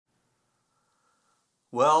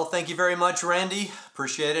Well, thank you very much, Randy.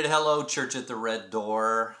 Appreciate it. Hello, Church at the Red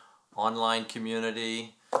Door, online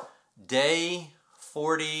community. Day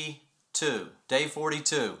 42. Day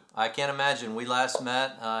 42. I can't imagine. We last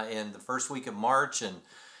met in the first week of March, and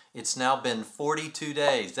it's now been 42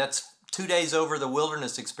 days. That's 2 days over the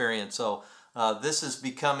wilderness experience. So this is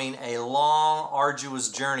becoming a long, arduous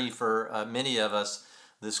journey for many of us,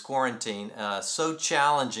 this quarantine. So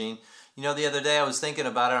challenging. You know, the other day I was thinking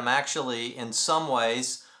about it. I'm actually, in some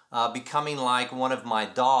ways, becoming like one of my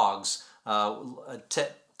dogs.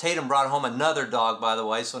 Tatum brought home another dog, by the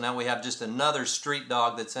way, so now we have just another street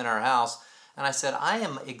dog that's in our house. And I said, I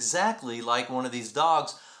am exactly like one of these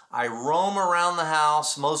dogs. I roam around the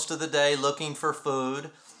house most of the day looking for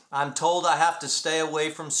food. I'm told I have to stay away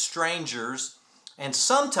from strangers. And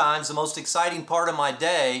sometimes the most exciting part of my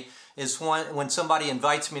day is when somebody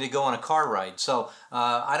invites me to go on a car ride. So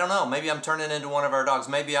I don't know, maybe I'm turning into one of our dogs.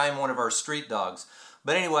 Maybe I'm one of our street dogs.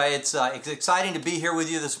 But anyway, it's exciting to be here with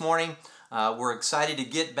you this morning. We're excited to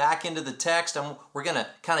get back into the text. We're going to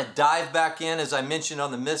kind of dive back in, as I mentioned on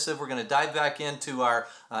the missive. We're going to dive back into our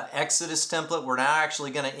Exodus template. We're now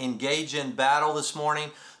actually going to engage in battle this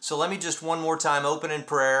morning. So let me just one more time open in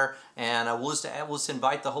prayer, and we'll just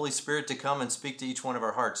invite the Holy Spirit to come and speak to each one of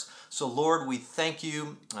our hearts. So Lord, we thank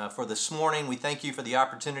you for this morning. We thank you for the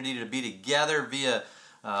opportunity to be together via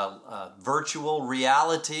virtual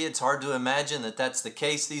reality. It's hard to imagine that that's the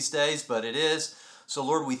case these days, but it is. So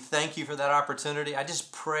Lord, we thank you for that opportunity. I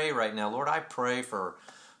just pray right now, Lord, I pray for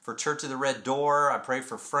Church of the Red Door. I pray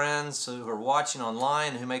for friends who are watching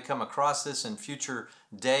online who may come across this in future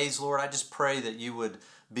days. Lord, I just pray that you would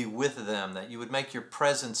be with them, that you would make your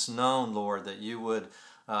presence known, Lord, that you would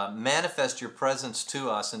manifest your presence to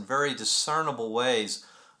us in very discernible ways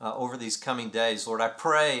over these coming days. Lord, I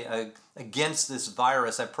pray against this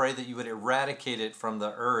virus. I pray that you would eradicate it from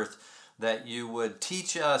the earth, that you would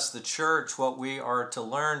teach us, the church, what we are to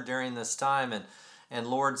learn during this time. And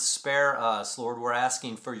Lord, spare us. Lord, we're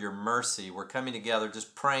asking for your mercy. We're coming together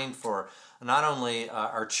just praying for not only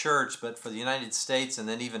our church, but for the United States and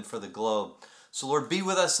then even for the globe. So Lord, be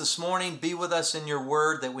with us this morning. Be with us in your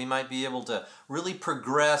word, that we might be able to really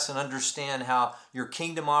progress and understand how your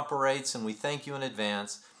kingdom operates. And we thank you in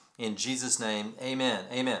advance. In Jesus' name, amen.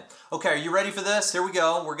 Amen. Okay, are you ready for this? Here we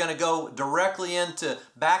go. We're going to go directly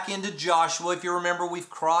back into Joshua. If you remember, we've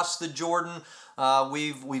crossed the Jordan.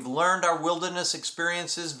 We've learned our wilderness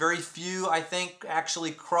experiences. Very few, I think,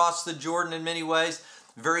 actually cross the Jordan in many ways.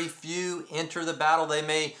 Very few enter the battle. They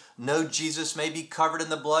may know Jesus, may be covered in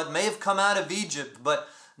the blood, may have come out of Egypt, but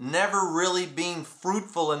never really being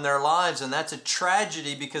fruitful in their lives. And that's a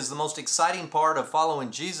tragedy, because the most exciting part of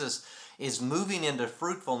following Jesus is moving into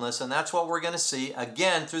fruitfulness, and that's what we're going to see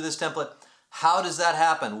again through this template. How does that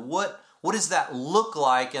happen? What does that look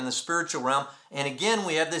like in the spiritual realm? And again,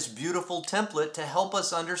 we have this beautiful template to help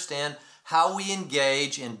us understand how we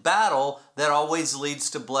engage in battle that always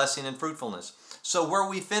leads to blessing and fruitfulness. So where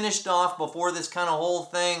we finished off before this kind of whole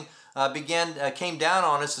thing came down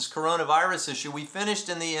on us, this coronavirus issue, we finished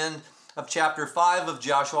in the end of chapter 5 of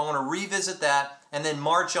Joshua. I want to revisit that and then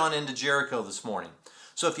march on into Jericho this morning.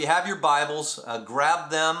 So if you have your Bibles, grab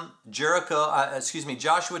them.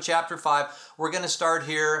 Joshua chapter 5. We're going to start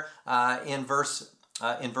here in verse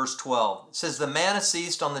 12. It says, "The manna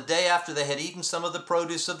ceased on the day after they had eaten some of the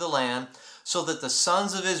produce of the land, so that the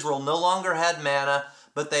sons of Israel no longer had manna,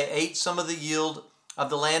 but they ate some of the yield of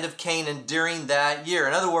the land of Canaan during that year."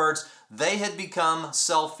 In other words, they had become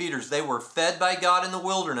self-feeders. They were fed by God in the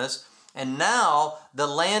wilderness, and now the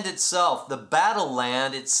land itself, the battle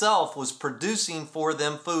land itself, was producing for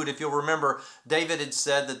them food. If you'll remember, David had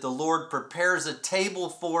said that the Lord prepares a table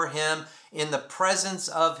for him in the presence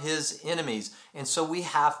of his enemies. And so we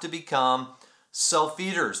have to become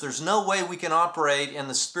self-feeders. There's no way we can operate in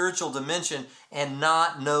the spiritual dimension and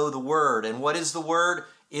not know the Word. And what is the Word?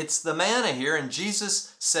 It's the manna here. And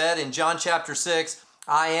Jesus said in John chapter 6,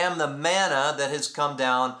 "I am the manna that has come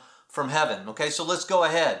down from heaven." Okay, so let's go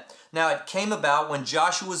ahead. "Now it came about when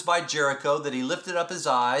Joshua was by Jericho that he lifted up his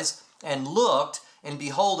eyes and looked, and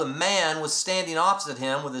behold, a man was standing opposite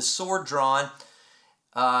him with his sword drawn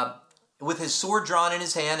in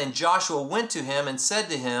his hand. And Joshua went to him and said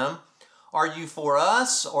to him, 'Are you for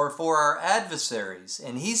us or for our adversaries?'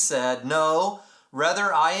 And he said, 'No,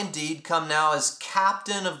 rather I indeed come now as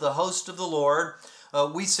captain of the host of the Lord.'"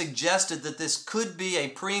 We suggested that this could be a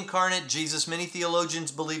pre-incarnate Jesus. Many theologians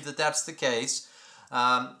believe that that's the case.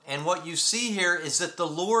 And what you see here is that the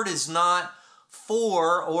Lord is not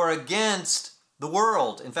for or against the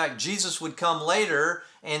world. In fact, Jesus would come later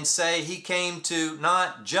and say he came to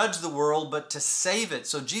not judge the world, but to save it.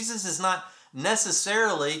 So Jesus is not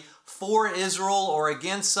necessarily for Israel or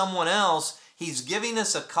against someone else. He's giving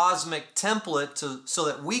us a cosmic template so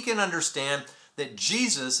that we can understand that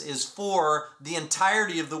Jesus is for the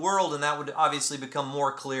entirety of the world, and that would obviously become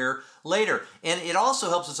more clear later. And it also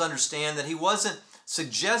helps us understand that he wasn't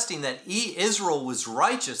suggesting that Israel was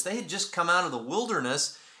righteous. They had just come out of the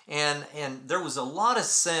wilderness, and there was a lot of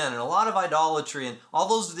sin and a lot of idolatry, and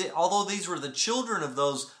although these were the children of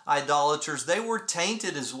those idolaters, they were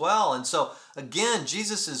tainted as well. And so again,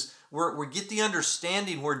 we get the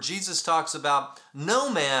understanding where Jesus talks about no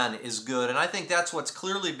man is good, and I think that's what's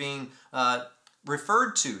clearly being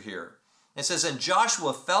referred to here. It says, and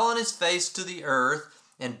Joshua fell on his face to the earth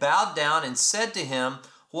and bowed down and said to him,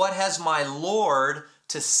 what has my Lord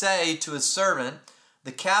to say to his servant?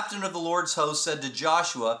 The captain of the Lord's host said to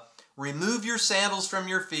Joshua, remove your sandals from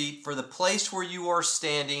your feet, for the place where you are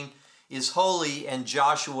standing is holy. And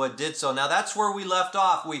Joshua did so. Now that's where we left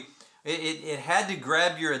off. It had to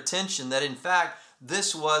grab your attention that in fact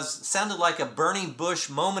this sounded like a burning bush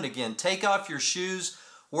moment again. Take off your shoes.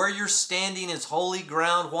 Where you're standing is holy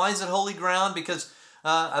ground. Why is it holy ground? Because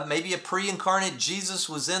maybe a pre-incarnate Jesus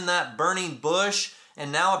was in that burning bush,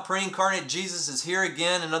 and now a pre-incarnate Jesus is here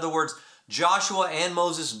again. In other words, Joshua and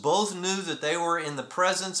Moses both knew that they were in the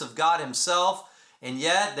presence of God himself, and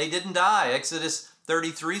yet they didn't die. Exodus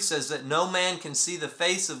 33 says that no man can see the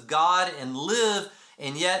face of God and live,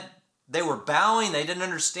 and yet they were bowing. They didn't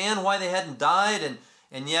understand why they hadn't died,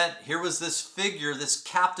 and yet here was this figure, this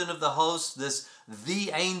captain of the host,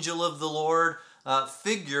 the angel of the Lord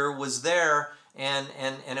figure was there, and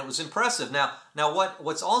it was impressive. Now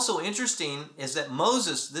what's also interesting is that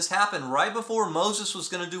Moses, this happened right before Moses was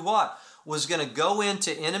going to do what? Was going to go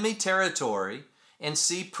into enemy territory and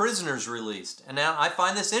see prisoners released. And now I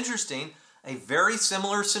find this interesting, a very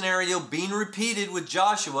similar scenario being repeated with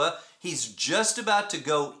Joshua. He's just about to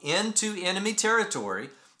go into enemy territory.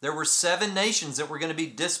 There were 7 nations that were going to be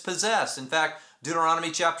dispossessed. In fact,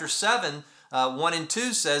 Deuteronomy chapter 7, 1 and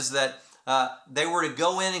 2 says that they were to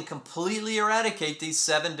go in and completely eradicate these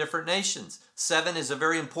 7 different nations. 7 is a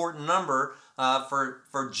very important number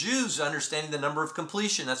for Jews understanding the number of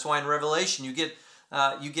completion. That's why in Revelation you get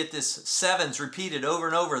this 7s repeated over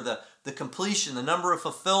and over, the completion, the number of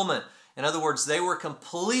fulfillment. In other words, they were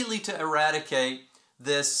completely to eradicate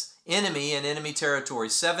this enemy and enemy territory.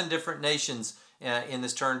 7 different nations in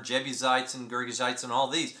this turn, Jebusites and Girgashites and all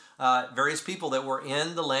these various people that were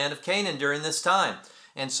in the land of Canaan during this time.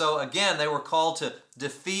 And so again, they were called to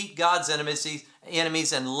defeat God's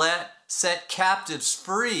enemies and set captives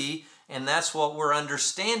free. And that's what we're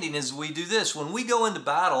understanding as we do this. When we go into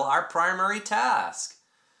battle, our primary task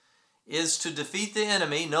is to defeat the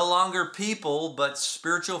enemy, no longer people, but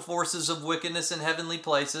spiritual forces of wickedness in heavenly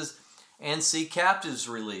places, and see captives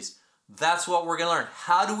released. That's what we're going to learn.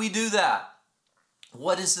 How do we do that?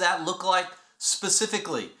 What does that look like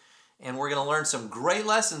specifically? And we're going to learn some great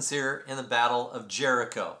lessons here in the Battle of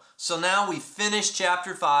Jericho. So now we finished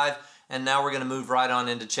chapter 5, and now we're going to move right on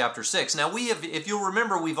into chapter 6. Now if you'll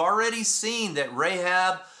remember, we've already seen that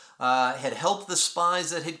Rahab had helped the spies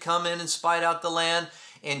that had come in and spied out the land,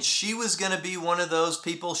 and she was going to be one of those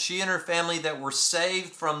people, she and her family, that were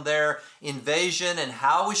saved from their invasion. And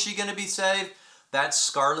how was she going to be saved? That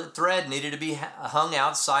scarlet thread needed to be hung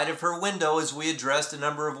outside of her window, as we addressed a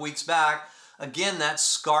number of weeks back. Again, that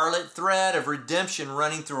scarlet thread of redemption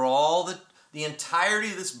running through all the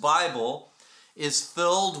entirety of this Bible is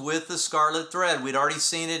filled with the scarlet thread. We'd already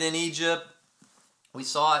seen it in Egypt. We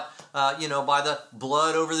saw it, by the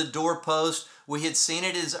blood over the doorpost. We had seen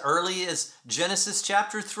it as early as Genesis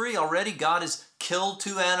chapter 3. Already God has killed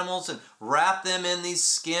 2 animals and wrapped them in these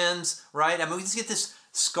skins, right? I mean, we just get this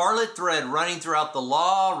scarlet thread running throughout the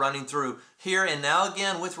law, running through here. And now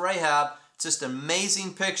again with Rahab, it's just an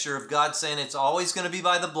amazing picture of God saying it's always going to be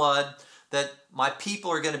by the blood, that my people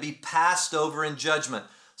are going to be passed over in judgment.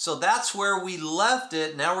 So that's where we left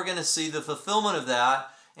it. Now we're going to see the fulfillment of that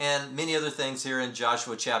and many other things here in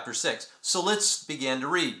Joshua chapter 6. So let's begin to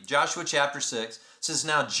read. Joshua chapter 6 says,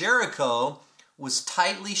 now Jericho was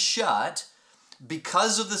tightly shut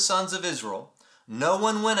because of the sons of Israel. No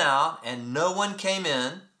one went out and no one came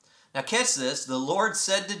in. Now catch this. The Lord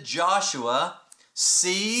said to Joshua,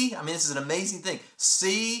 see, this is an amazing thing.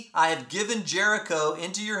 See, I have given Jericho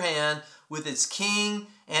into your hand with its king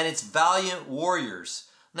and its valiant warriors.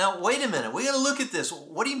 Now, wait a minute. We got to look at this.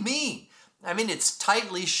 What do you mean? It's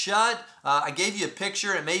tightly shut. I gave you a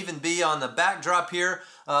picture. It may even be on the backdrop here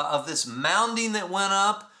of this mounding that went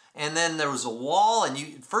up. And then there was a wall.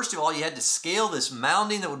 And first of all, you had to scale this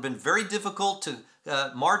mounding that would have been very difficult to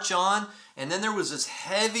march on. And then there was this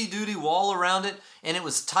heavy-duty wall around it. And it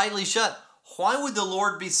was tightly shut. Why would the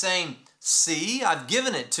Lord be saying see, I've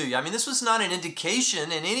given it to you. I mean, this was not an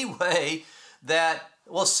indication in any way that,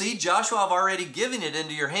 well, see, Joshua, I've already given it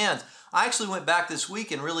into your hands. I actually went back this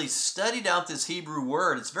week and really studied out this Hebrew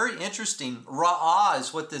word. It's very interesting. Ra'ah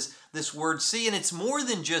is what this word see, and it's more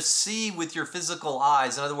than just see with your physical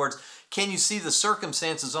eyes. In other words, can you see the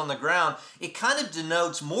circumstances on the ground? It kind of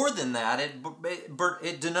denotes more than that.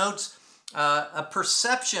 It denotes a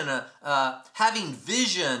perception, having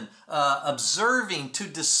vision, observing, to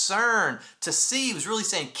discern, to see. He was really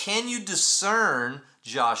saying, can you discern,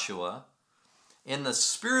 Joshua? In the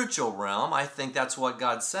spiritual realm, I think that's what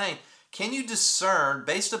God's saying. Can you discern,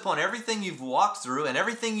 based upon everything you've walked through and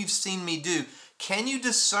everything you've seen me do, can you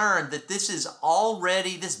discern that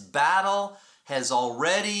this battle has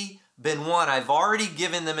already been won? I've already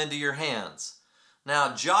given them into your hands.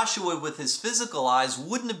 Now, Joshua, with his physical eyes,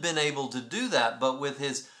 wouldn't have been able to do that, but with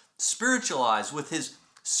his spiritual eyes, with his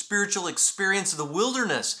spiritual experience of the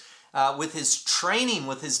wilderness, with his training,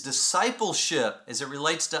 with his discipleship as it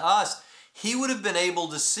relates to us, he would have been able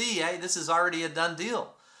to see, hey, this is already a done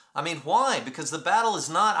deal. I mean, why? Because the battle is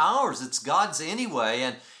not ours, it's God's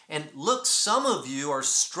anyway. And look, some of you are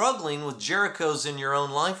struggling with Jerichos in your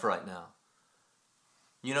own life right now.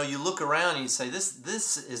 You know, you look around and you say,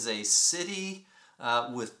 this is a city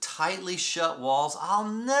with tightly shut walls. I'll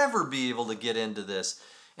never be able to get into this.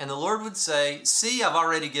 And the Lord would say, see, I've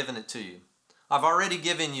already given it to you. I've already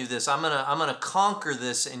given you this. I'm gonna conquer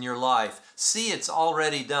this in your life. See, it's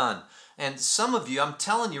already done. And some of you, I'm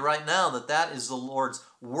telling you right now that is the Lord's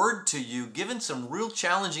word to you, given some real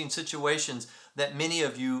challenging situations that many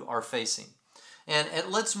of you are facing. And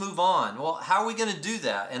let's move on. Well, how are we going to do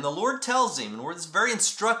that? And the Lord tells him, and it's very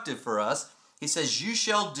instructive for us. He says, you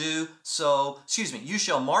shall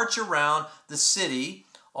march around the city,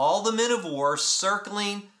 all the men of war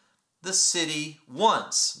circling the city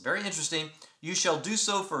once. Very interesting. You shall do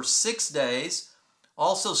so for 6 days.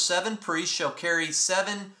 Also 7 priests shall carry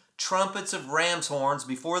 7 trumpets of ram's horns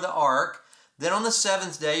before the ark. Then on the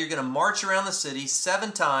 7th day, you're going to march around the city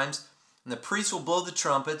 7 times, and the priests will blow the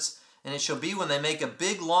trumpets. And it shall be when they make a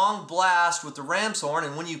big long blast with the ram's horn,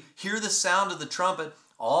 and when you hear the sound of the trumpet,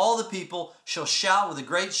 all the people shall shout with a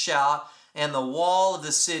great shout, and the wall of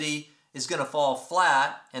the city is going to fall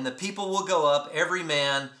flat, and the people will go up, every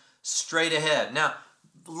man straight ahead. Now,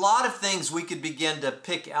 a lot of things we could begin to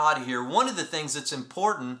pick out here. One of the things that's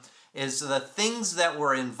important is the things that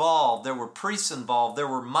were involved. There were priests involved. There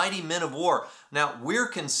were mighty men of war. Now, we're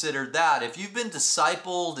considered that. If you've been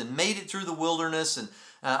discipled and made it through the wilderness, and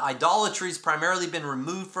idolatry's primarily been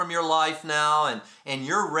removed from your life now, and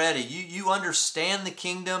you're ready. You understand the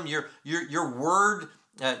kingdom. You're word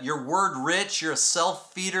rich. You're a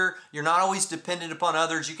self-feeder. You're not always dependent upon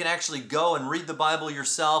others. You can actually go and read the Bible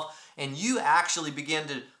yourself, and you actually begin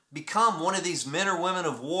to become one of these men or women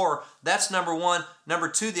of war. That's number one. Number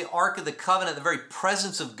two, the Ark of the Covenant, the very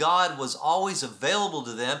presence of God was always available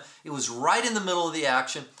to them. It was right in the middle of the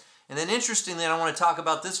action. And then interestingly, and I want to talk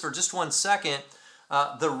about this for just 1 second,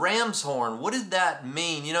 the ram's horn. What did that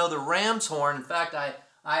mean? You know, the ram's horn, in fact, I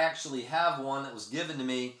actually have one that was given to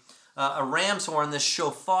me. A ram's horn, this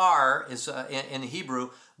shofar is in Hebrew.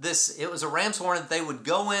 It was a ram's horn that they would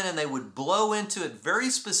go in and they would blow into at very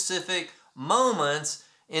specific moments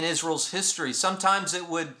in Israel's history. Sometimes it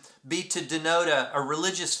would be to denote a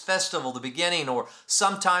religious festival, the beginning, or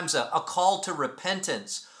sometimes a call to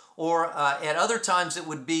repentance. Or at other times it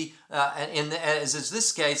would be, as is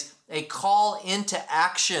this case, a call into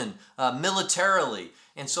action militarily.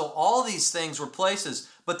 And so all these things were places,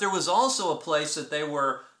 but there was also a place that they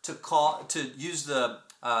were to use the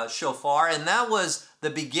shofar, and that was the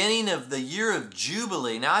beginning of the year of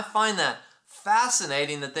Jubilee. Now I find that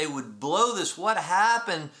fascinating that they would blow this. What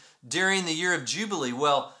happened during the year of Jubilee?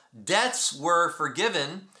 Well, debts were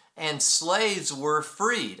forgiven and slaves were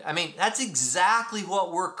freed. I mean, that's exactly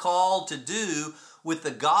what we're called to do with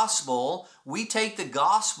the gospel. We take the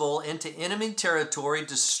gospel into enemy territory,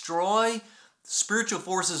 destroy spiritual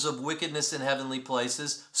forces of wickedness in heavenly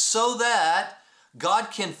places, so that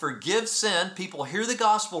God can forgive sin. People hear the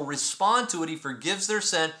gospel, respond to it, He forgives their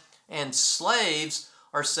sin, and slaves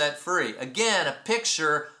are set free. Again, a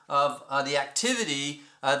picture of the activity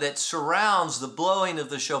that surrounds the blowing of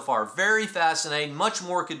the shofar. Very fascinating. Much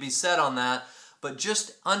more could be said on that, but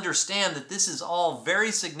just understand that this is all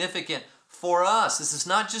very significant for us. This is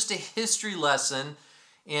not just a history lesson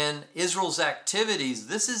in Israel's activities.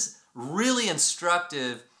 This is really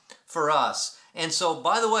instructive for us. And so,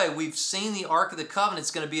 by the way, we've seen the Ark of the Covenant.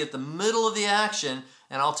 It's going to be at the middle of the action,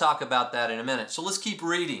 and I'll talk about that in a minute. So let's keep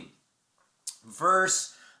reading.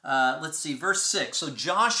 Verse 6. So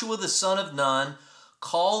Joshua the son of Nun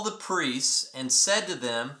called the priests and said to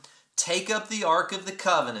them, take up the Ark of the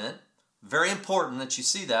Covenant, very important that you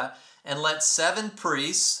see that, and let 7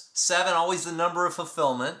 priests, 7 always the number of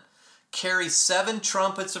fulfillment, carry 7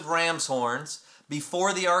 trumpets of ram's horns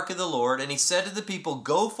before the Ark of the Lord. And he said to the people,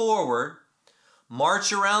 go forward,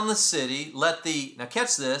 march around the city, now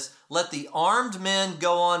catch this, let the armed men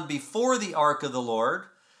go on before the Ark of the Lord.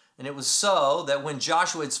 And it was so that when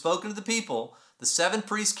Joshua had spoken to the people, the 7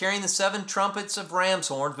 priests carrying the 7 trumpets of ram's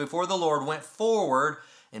horns before the Lord went forward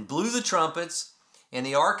and blew the trumpets, and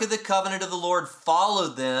the Ark of the Covenant of the Lord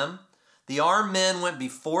followed them. The armed men went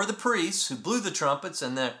before the priests who blew the trumpets,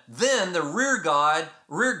 and then the rear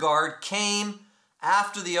guard came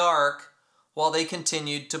after the ark while they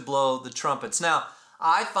continued to blow the trumpets. Now,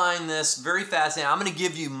 I find this very fascinating. I'm going to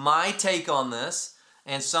give you my take on this,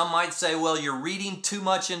 and some might say, well, you're reading too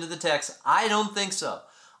much into the text. I don't think so.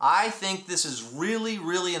 I think this is really,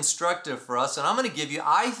 really instructive for us, and I'm going to give you,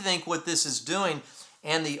 I think what this is doing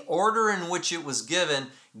and the order in which it was given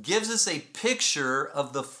gives us a picture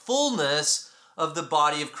of the fullness of the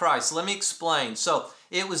body of Christ. Let me explain. So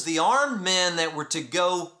it was the armed men that were to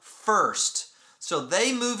go first. So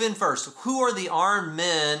they move in first. Who are the armed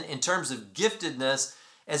men in terms of giftedness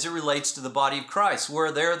as it relates to the body of Christ?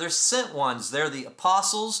 Where they're sent ones. They're the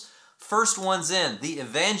apostles, first ones in. The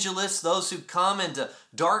evangelists, those who come into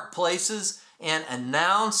dark places and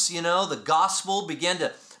announce, the gospel, begin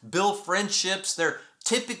to build friendships.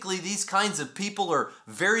 Typically, these kinds of people are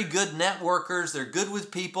very good networkers. They're good with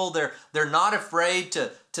people. They're not afraid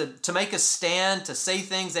to make a stand, to say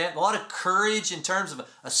things. They have a lot of courage in terms of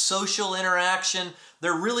a social interaction.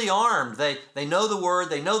 They're really armed. They know the word.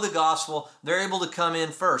 They know the gospel. They're able to come in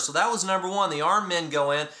first. So that was number one. The armed men go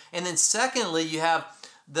in. And then secondly, you have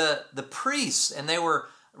the priests, and they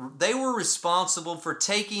were responsible for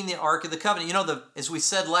taking the Ark of the Covenant. As we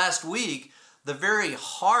said last week, the very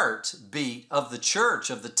heartbeat of the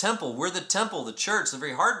church, of the temple. We're the temple, the church. The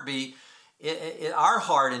very heartbeat, our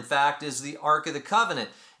heart, in fact, is the Ark of the Covenant.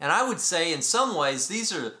 And I would say in some ways,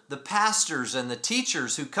 these are the pastors and the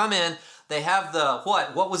teachers who come in. They have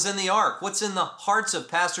what was in the ark? What's in the hearts of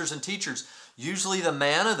pastors and teachers? Usually the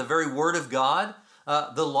manna, the very word of God.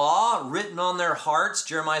 The law written on their hearts.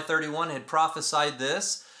 Jeremiah 31 had prophesied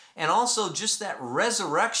this. And also just that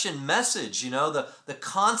resurrection message, the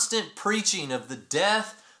constant preaching of the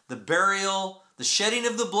death, the burial, the shedding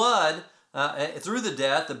of the blood through the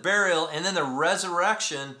death, the burial, and then the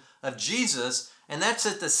resurrection of Jesus. And that's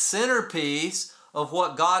at the centerpiece of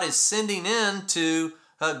what God is sending in to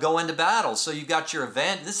go into battle. So you've got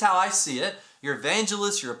this is how I see it, your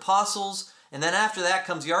evangelists, your apostles, and then after that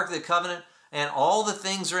comes the Ark of the Covenant, and all the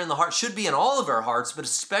things are in the heart, should be in all of our hearts, but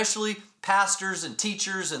especially pastors and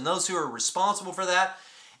teachers and those who are responsible for that.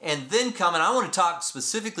 And then come, and I want to talk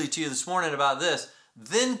specifically to you this morning about this,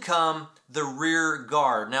 then come the rear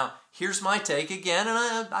guard. Now, here's my take again,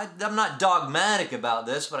 and I'm not dogmatic about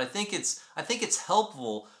this, but I think it's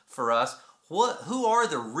helpful for us. Who are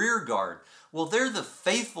the rear guard? Well, they're the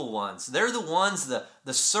faithful ones. They're the ones,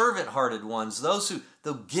 the servant-hearted ones, those who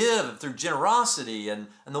they'll give through generosity, and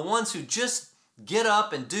the ones who just get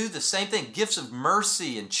up and do the same thing, gifts of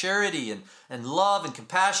mercy and charity and love and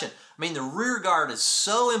compassion. I mean, the rear guard is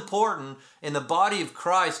so important in the body of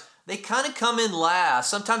Christ. They kind of come in last.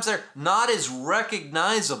 Sometimes they're not as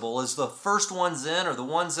recognizable as the first ones in, or the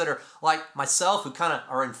ones that are like myself, who kind of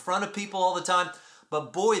are in front of people all the time.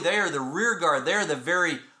 But boy, they are the rear guard. They're the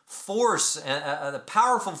very force, the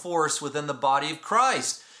powerful force within the body of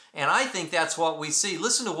Christ. And I think that's what we see.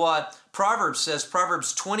 Listen to what Proverbs says,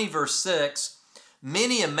 Proverbs 20, verse 6.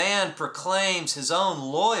 Many a man proclaims his own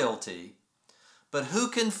loyalty, but who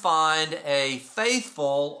can find a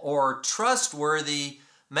faithful or trustworthy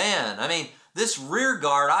man? I mean, this rear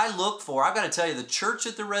guard I look for, I've got to tell you, the church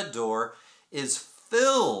at the Red Door is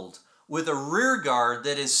filled with a rear guard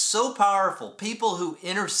that is so powerful. People who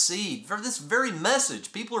intercede for this very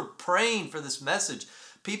message. People are praying for this message.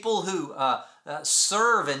 People who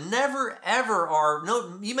serve and never ever are,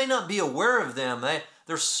 no, you may not be aware of them. They're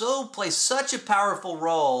play such a powerful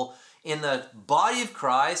role in the body of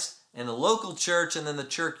Christ and the local church, and then the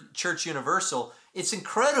church universal. It's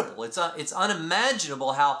incredible. It's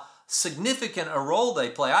unimaginable how significant a role they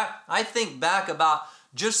play. I think back about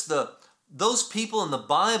just those people in the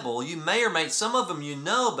Bible. You may or may, some of them you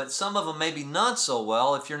know, but some of them maybe not so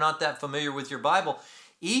well if you're not that familiar with your Bible.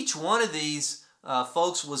 Each one of these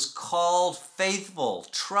folks was called faithful,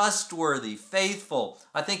 trustworthy, faithful.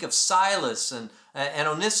 I think of Silas and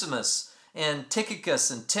Onesimus and Tychicus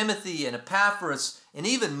and Timothy and Epaphras, and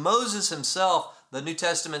even Moses himself. The New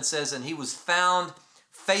Testament says, and he was found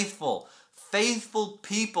faithful. Faithful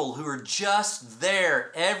people who are just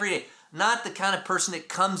there every day. not the kind of person that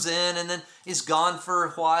comes in and then is gone for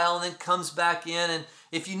a while and then comes back in. And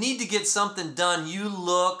if you need to get something done, you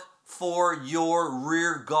look for your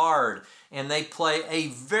rear guard. And they play a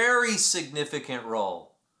very significant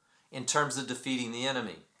role in terms of defeating the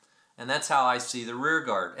enemy. And that's how I see the rear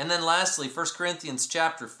guard. And then lastly, 1 Corinthians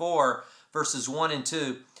chapter 4, verses 1 and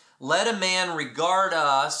 2. Let a man regard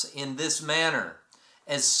us in this manner,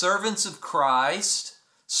 as servants of Christ,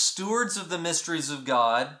 stewards of the mysteries of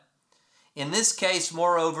God. In this case,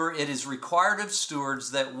 moreover, it is required of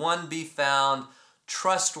stewards that one be found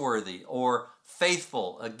trustworthy or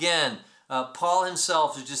faithful. Again, Paul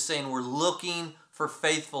himself is just saying we're looking for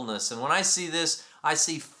faithfulness. And when I see this, I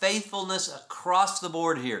see faithfulness across the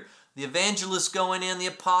board here. The evangelists going in, the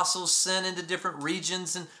apostles sent into different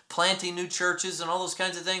regions and planting new churches and all those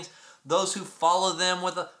kinds of things. Those who follow them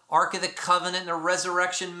with the Ark of the Covenant and a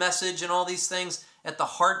resurrection message and all these things at the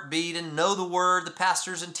heartbeat and know the word, the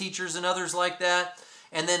pastors and teachers and others like that.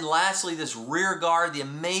 And then lastly, this rear guard, the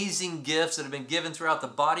amazing gifts that have been given throughout the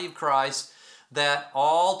body of Christ, that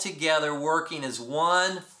all together working as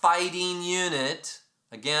one fighting unit.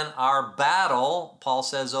 Again, our battle, Paul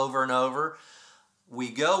says over and over, we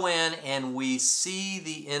go in and we see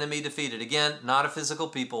the enemy defeated. Again, not a physical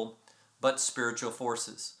people, but spiritual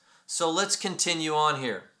forces. So let's continue on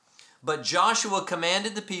here. But Joshua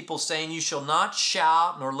commanded the people, saying, You shall not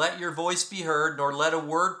shout, nor let your voice be heard, nor let a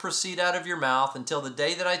word proceed out of your mouth until the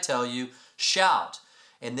day that I tell you, shout.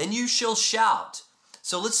 And then you shall shout.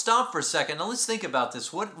 So let's stop for a second. Now let's think about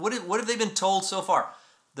this. What have they been told so far?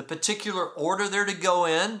 The particular order they're to go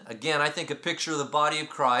in. Again, I think a picture of the body of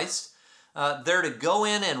Christ. They're to go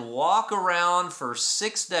in and walk around for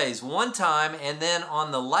 6 days, one time, and then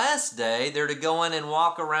on the last day, they're to go in and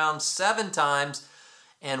walk around 7 times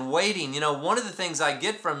and waiting. You know, one of the things I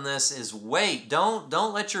get from this is wait. Don't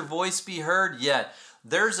let your voice be heard yet.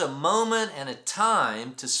 There's a moment and a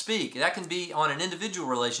time to speak. That can be on an individual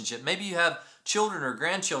relationship. Maybe you have children or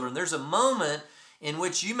grandchildren. There's a moment in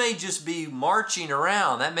which you may just be marching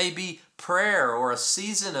around. That may be prayer or a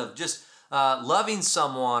season of just loving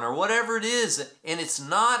someone or whatever it is. And it's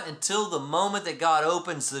not until the moment that God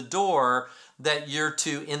opens the door that you're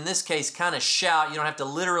to, in this case, kind of shout. You don't have to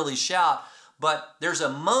literally shout, but there's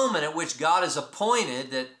a moment at which God has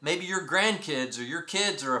appointed that maybe your grandkids or your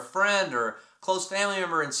kids or a friend or a close family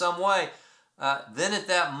member in some way, then at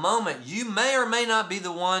that moment, you may or may not be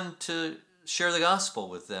the one to share the gospel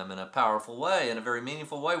with them in a powerful way, in a very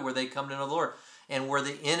meaningful way where they come to know the Lord. And where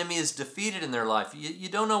the enemy is defeated in their life. You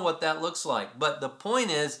don't know what that looks like. But the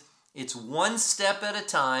point is, it's one step at a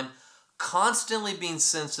time, constantly being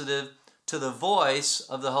sensitive to the voice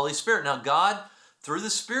of the Holy Spirit. Now, God, through the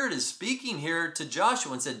Spirit, is speaking here to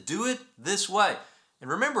Joshua and said, do it this way. And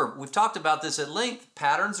remember, we've talked about this at length.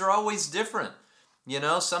 Patterns are always different. You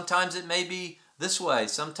know, sometimes it may be this way,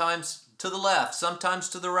 sometimes to the left, sometimes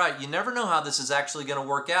to the right. You never know how this is actually going to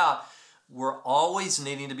work out. We're always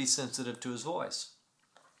needing to be sensitive to his voice.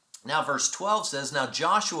 Now, verse 12 says, Now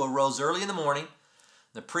Joshua rose early in the morning.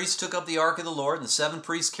 The priests took up the ark of the Lord, and the 7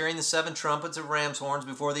 priests carrying the 7 trumpets of ram's horns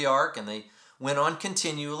before the ark, and they went on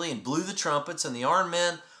continually and blew the trumpets, and the armed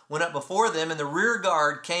men went up before them, and the rear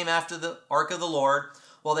guard came after the ark of the Lord,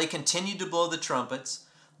 while they continued to blow the trumpets.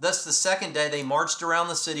 Thus the second day they marched around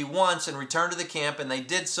the city once and returned to the camp, and they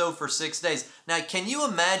did so for 6 days. Now, can you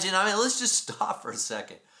imagine? Let's just stop for a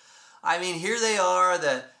second. Here they are,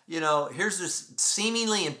 here's this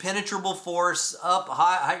seemingly impenetrable force up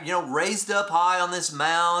high, raised up high on this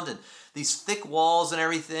mound and these thick walls and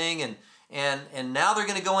everything. And now they're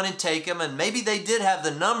going to go in and take them. And maybe they did have the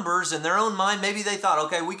numbers in their own mind. Maybe they thought,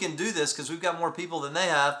 okay, we can do this because we've got more people than they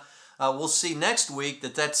have. We'll see next week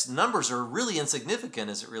that numbers are really insignificant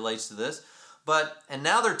as it relates to this. And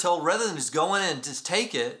now they're told rather than just go in and just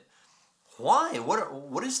take it, why?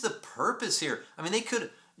 What is the purpose here?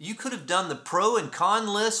 You could have done the pro and con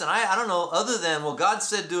list, and I don't know, other than, well, God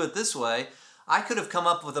said do it this way, I could have come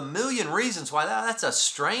up with a million reasons why that's a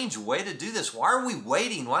strange way to do this. Why are we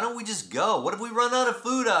waiting? Why don't we just go? What if we run out of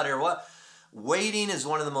food out here? Waiting is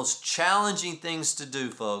one of the most challenging things to do,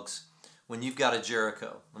 folks, when you've got a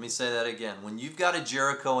Jericho. Let me say that again. When you've got a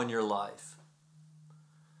Jericho in your life,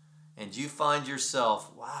 and you find yourself,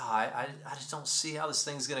 wow, I just don't see how this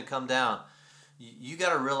thing's going to come down. You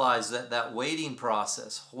got to realize that waiting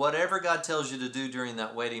process, whatever God tells you to do during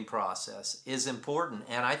that waiting process is important.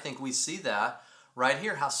 And I think we see that right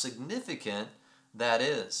here, how significant that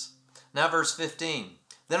is. Now verse 15.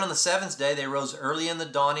 Then on the 7th day they rose early in the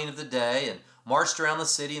dawning of the day and marched around the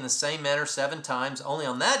city in the same manner 7 times. Only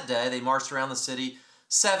on that day they marched around the city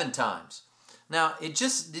 7 times. Now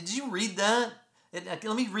did you read that? Let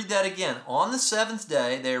me read that again. On the seventh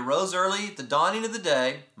day, they arose early at the dawning of the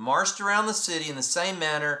day, marched around the city in the same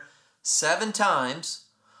manner 7 times.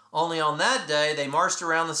 Only on that day, they marched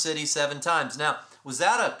around the city 7 times. Now, was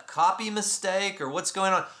that a copy mistake or what's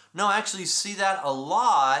going on? No, actually, you see that a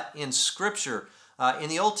lot in Scripture. In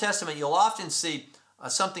the Old Testament, you'll often see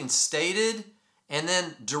something stated and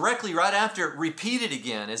then directly right after it repeated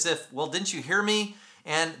again, as if, well, didn't you hear me?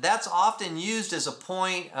 And that's often used as a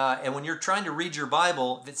point, and when you're trying to read your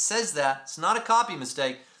Bible, if it says that, it's not a copy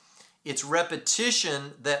mistake. It's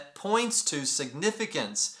repetition that points to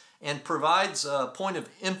significance and provides a point of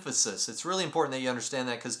emphasis. It's really important that you understand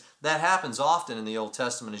that because that happens often in the Old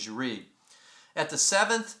Testament as you read. At the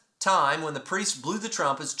 7th time, when the priests blew the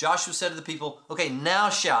trumpets, Joshua said to the people, okay, now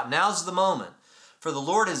shout, now's the moment. For the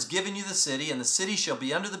Lord has given you the city, and the city shall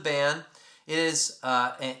be under the ban. It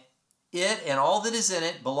and all that is in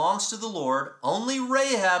it belongs to the Lord. Only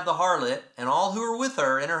Rahab the harlot and all who are with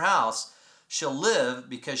her in her house shall live,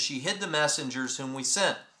 because she hid the messengers whom we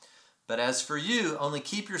sent. But as for you, only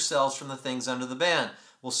keep yourselves from the things under the ban.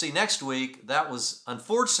 We'll see next week that was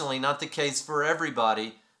unfortunately not the case for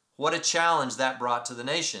everybody. What a challenge that brought to the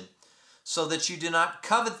nation. So that you do not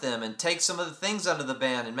covet them and take some of the things under the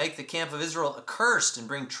ban and make the camp of Israel accursed and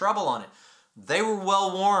bring trouble on it. They were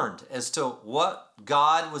well warned as to what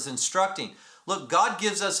God was instructing. Look, God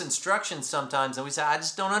gives us instructions sometimes and we say, I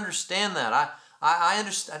just don't understand that. I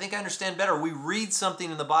think I understand better. We read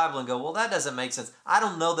something in the Bible and go, well, that doesn't make sense. I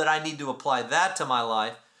don't know that I need to apply that to my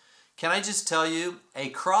life. Can I just tell you, a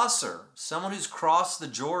crosser, someone who's crossed the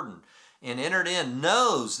Jordan and entered in,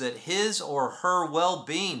 knows that his or her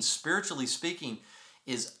well-being, spiritually speaking,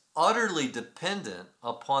 is utterly dependent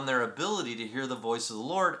upon their ability to hear the voice of the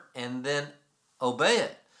Lord and then obey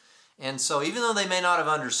it. And so even though they may not have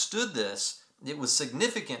understood this, it was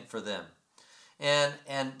significant for them. And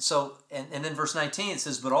then verse 19, it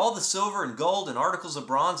says, but all the silver and gold and articles of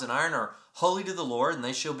bronze and iron are holy to the Lord, and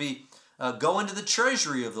they shall be go into the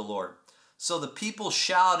treasury of the Lord. So the people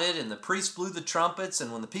shouted, and the priests blew the trumpets,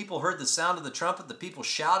 and when the people heard the sound of the trumpet, the people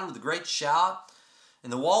shouted with a great shout,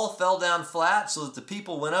 and the wall fell down flat, so that the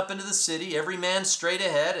people went up into the city, every man straight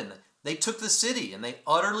ahead, and they took the city, and they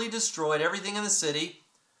utterly destroyed everything in the city.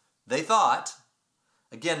 They thought,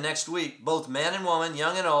 again next week, both man and woman,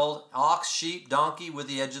 young and old, ox, sheep, donkey, with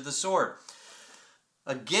the edge of the sword.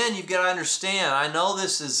 Again, you've got to understand, I know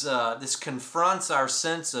this confronts our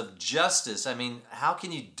sense of justice. I mean, how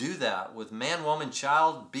can you do that with man, woman,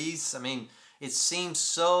 child, beasts? I mean, it seems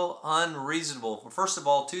so unreasonable. Well, first of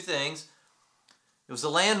all, 2 things. It was a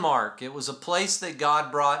landmark. It was a place that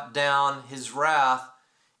God brought down his wrath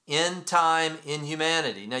in time, in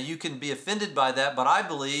humanity. Now, you can be offended by that, but I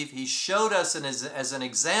believe he showed us as an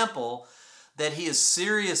example that he is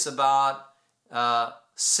serious about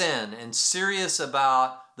sin and serious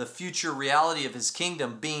about the future reality of his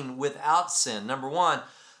kingdom being without sin, number 1.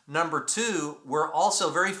 Number 2, we're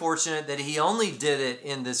also very fortunate that he only did it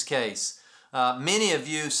in this case. Many of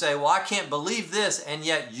you say, well, I can't believe this, and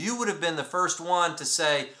yet you would have been the first one to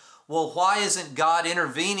say, well, why isn't God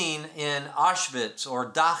intervening in Auschwitz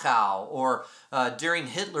or Dachau or during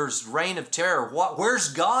Hitler's reign of terror? Where's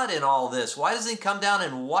God in all this? Why doesn't he come down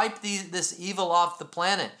and wipe this evil off the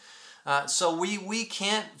planet? So we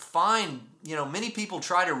can't find, many people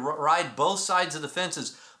try to ride both sides of the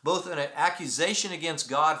fences, both an accusation against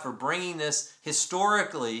God for bringing this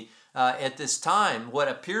historically at this time, what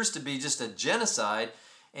appears to be just a genocide,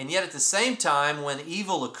 and yet at the same time, when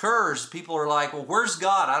evil occurs, people are like, well, where's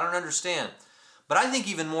God? I don't understand. But I think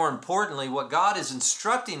even more importantly, what God is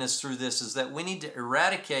instructing us through this is that we need to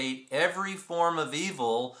eradicate every form of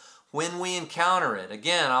evil when we encounter it.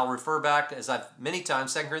 Again, I'll refer back, as I've many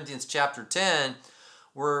times, 2 Corinthians chapter 10,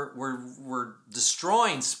 we're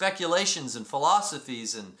destroying speculations and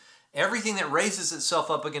philosophies and everything that raises itself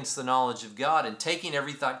up against the knowledge of God and taking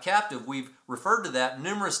every thought captive. We've referred to that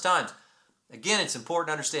numerous times. Again, it's important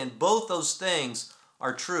to understand both those things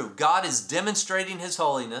are true. God is demonstrating his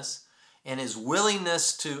holiness and his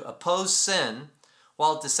willingness to oppose sin,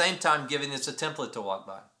 while at the same time giving us a template to walk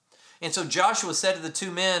by. And so Joshua said to the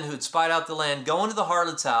 2 men who had spied out the land, go into the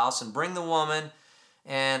harlot's house and bring the woman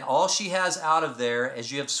and all she has out of there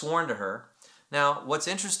as you have sworn to her. Now, what's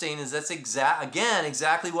interesting is that's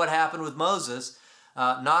exactly what happened with Moses.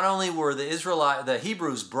 Not only were the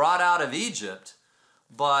Hebrews brought out of Egypt,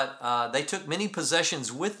 but they took many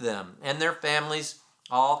possessions with them, and their families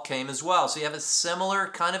all came as well. So you have a similar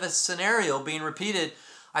kind of a scenario being repeated.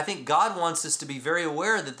 I think God wants us to be very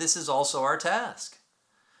aware that this is also our task.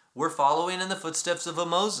 We're following in the footsteps of a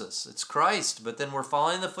Moses. It's Christ, but then we're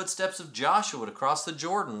following in the footsteps of Joshua to cross the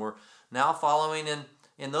Jordan. We're now following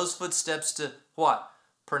in those footsteps to what?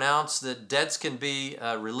 Pronounce that debts can be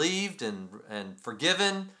relieved and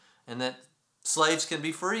forgiven, and that slaves can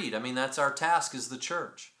be freed. I mean, that's our task as the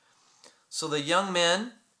church. So the young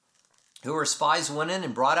men who were spies went in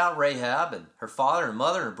and brought out Rahab and her father and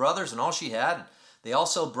mother and her brothers and all she had. And they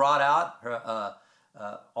also brought out her,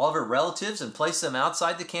 all of her relatives and placed them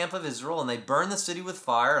outside the camp of Israel, and they burned the city with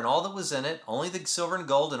fire and all that was in it, only the silver and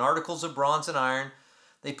gold and articles of bronze and iron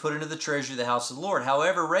they put into the treasury of the house of the Lord.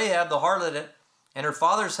 However, Rahab the harlot and her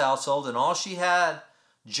father's household and all she had,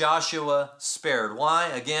 Joshua spared. Why?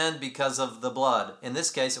 Again, because of the blood. In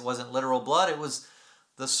this case, it wasn't literal blood, it was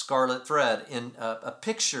the scarlet thread, in a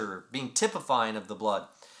picture being typifying of the blood.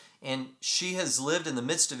 And she has lived in the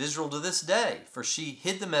midst of Israel to this day, for she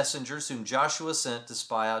hid the messengers whom Joshua sent to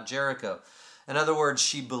spy out Jericho. In other words,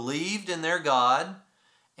 she believed in their God,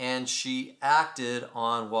 and she acted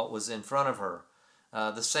on what was in front of her.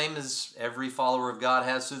 The same as every follower of God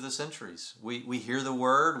has through the centuries. We hear the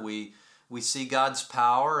word, we see God's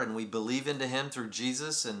power, and we believe into Him through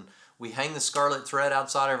Jesus, and we hang the scarlet thread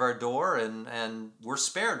outside of our door, and we're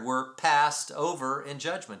spared. We're passed over in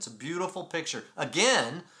judgment. It's a beautiful picture,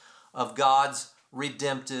 again, of God's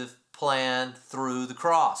redemptive plan through the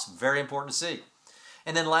cross. Very important to see.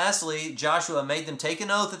 And then lastly, Joshua made them take an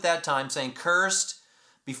oath at that time, saying, "Cursed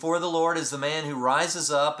before the Lord is the man who rises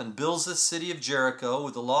up and builds the city of Jericho.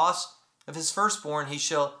 With the loss of his firstborn he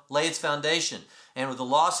shall lay its foundation, and with the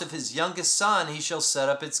loss of his youngest son he shall set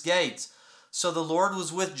up its gates." So the Lord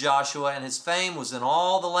was with Joshua, and his fame was in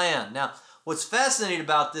all the land. Now, what's fascinating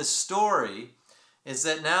about this story is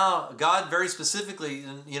that now God very specifically,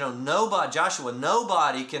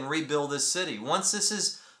 nobody can rebuild this city. Once this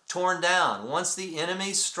is torn down, once the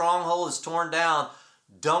enemy's stronghold is torn down,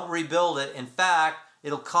 don't rebuild it. In fact,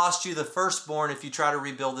 it'll cost you the firstborn if you try to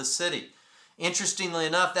rebuild this city. Interestingly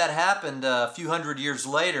enough, that happened a few hundred years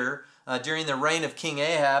later during the reign of King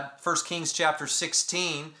Ahab. 1 Kings chapter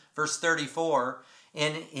 16, verse 34.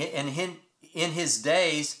 And in his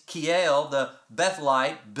days, Kiel, the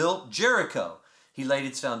Bethelite, built Jericho. He laid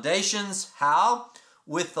its foundations. How?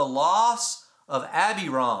 With the loss of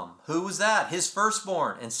Abiram. Who was that? His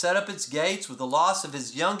firstborn. And set up its gates with the loss of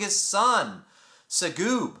his youngest son,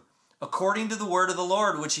 Segub, according to the word of the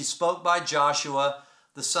Lord, which he spoke by Joshua,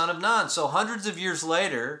 the son of Nun. So hundreds of years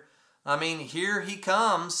later, here he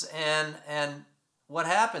comes, and what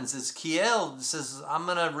happens is Kiel says, I'm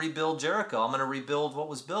going to rebuild Jericho. I'm going to rebuild what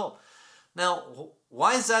was built. Now,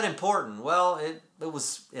 why is that important? Well,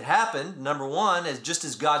 it happened, number one, just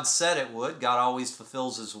as God said it would. God always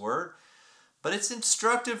fulfills His word. But it's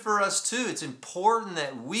instructive for us too. It's important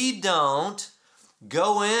that we don't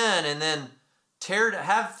go in and then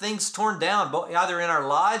have things torn down, either in our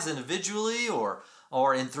lives individually or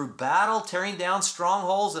through battle, tearing down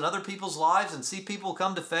strongholds in other people's lives and see people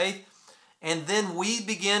come to faith. And then we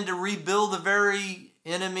begin to rebuild the very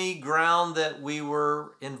enemy ground that we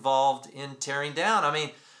were involved in tearing down.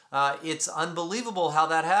 It's unbelievable how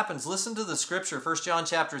that happens. Listen to the scripture, 1 John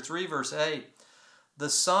chapter 3, verse 8. The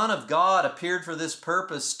Son of God appeared for this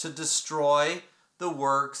purpose, to destroy the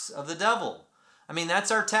works of the devil.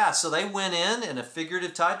 That's our task. So they went in a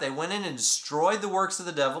figurative type, they went in and destroyed the works of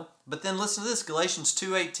the devil. But then listen to this, Galatians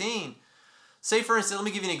 2:18. Say, for instance, let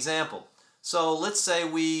me give you an example. So let's say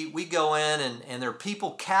we go in and there are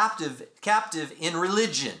people captive in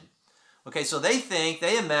religion. Okay, so they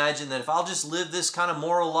imagine that if I'll just live this kind of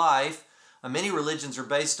moral life, many religions are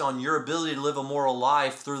based on your ability to live a moral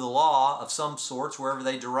life through the law of some sorts, wherever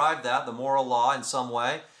they derive that, the moral law in some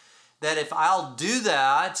way, that if I'll do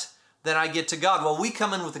that, then I get to God. Well, we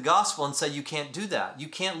come in with the gospel and say you can't do that. You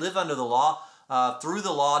can't live under the law. Through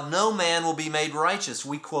the law, no man will be made righteous.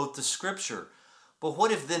 We quote the scripture. But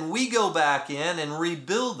what if then we go back in and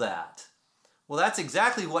rebuild that? Well, that's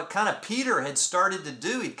exactly what kind of Peter had started to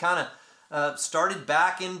do. He kind of started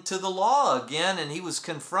back into the law again, and he was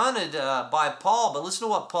confronted by Paul. But listen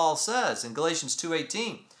to what Paul says in Galatians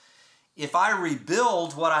 2:18. If I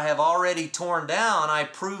rebuild what I have already torn down, I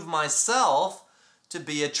prove myself to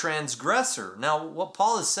be a transgressor. Now, what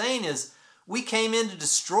Paul is saying is, we came in to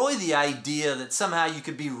destroy the idea that somehow you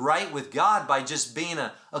could be right with God by just being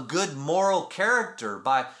a good moral character,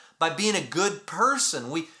 by being a good person.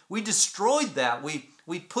 We destroyed that.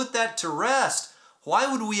 We put that to rest.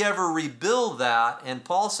 Why would we ever rebuild that? And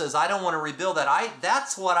Paul says, I don't want to rebuild that.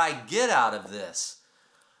 That's what I get out of this.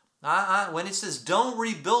 When he says don't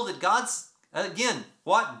rebuild it, God's, again,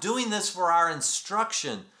 doing this for our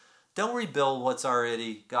instruction. Don't rebuild what's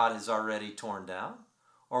God has already torn down,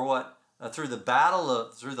 or what through the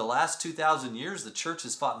battle through the last 2,000 years, the church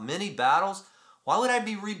has fought many battles. Why would I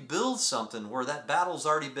rebuild something where that battle's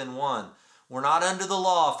already been won? We're not under the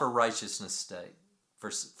law for righteousness' sake.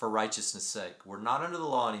 for righteousness' sake. We're not under the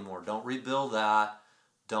law anymore. Don't rebuild that.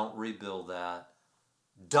 Don't rebuild that.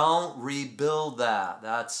 Don't rebuild that.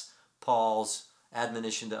 That's Paul's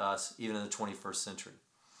admonition to us, even in the 21st century.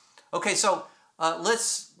 Okay, so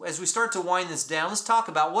as we start to wind this down, let's talk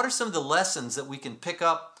about what are some of the lessons that we can pick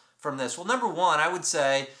up from this. Well, number one, I would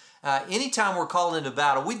say, anytime we're called into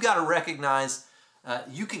battle, we've got to recognize,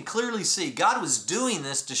 you can clearly see God was doing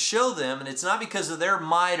this to show them, and it's not because of their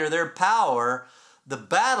might or their power. The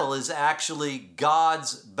battle is actually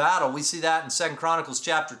God's battle. We see that in 2 Chronicles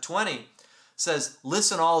chapter 20. It says,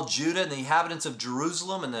 "Listen, all Judah and the inhabitants of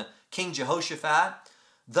Jerusalem and the King Jehoshaphat.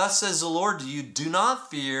 Thus says the Lord to you, do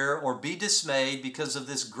not fear or be dismayed because of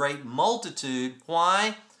this great multitude."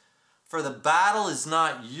 Why? "For the battle is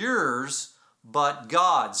not yours, but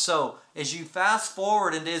God's." So as you fast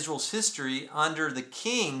forward into Israel's history under the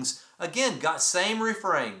kings, again, God, same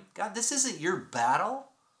refrain. God, this isn't your battle.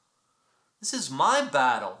 This is my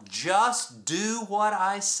battle. Just do what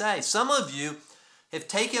I say. Some of you have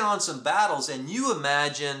taken on some battles and you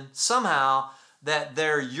imagine somehow that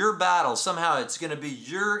they're your battle. Somehow it's going to be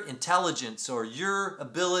your intelligence or your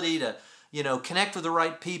ability to, connect with the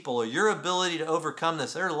right people or your ability to overcome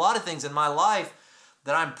this. There are a lot of things in my life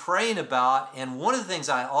that I'm praying about, and one of the things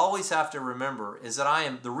I always have to remember is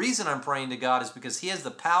that the reason I'm praying to God is because He has the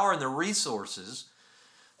power and the resources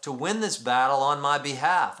to win this battle on my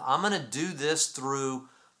behalf. I'm going to do this through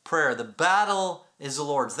prayer. The battle is the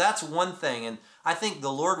Lord's. That's one thing, and I think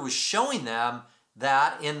the Lord was showing them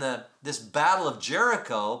that in this battle of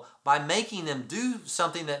Jericho by making them do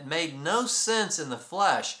something that made no sense in the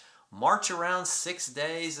flesh. March around 6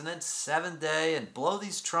 days and then 7th day and blow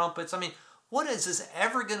these trumpets. I mean, what is this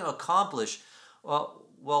ever going to accomplish?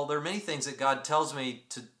 Well, there are many things that God tells me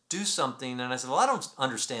to do something, and I said, well, I don't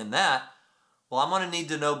understand that. Well, I'm on a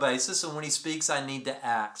need-to-know basis, and when He speaks, I need to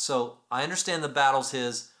act. So I understand the battle's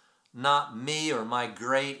His, not me or my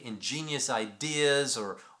great ingenious ideas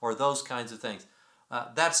or those kinds of things.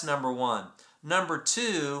 That's number one. Number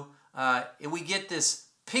two, we get this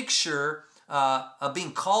picture of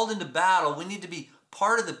being called into battle. We need to be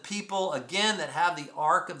part of the people, again, that have the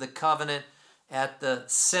Ark of the Covenant at the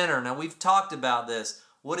center. Now, we've talked about this.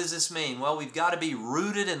 What does this mean? Well, we've got to be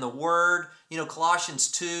rooted in the Word. Colossians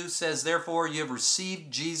 2 says, "Therefore you have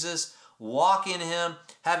received Jesus, walk in Him,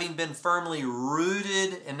 having been firmly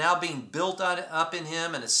rooted and now being built up in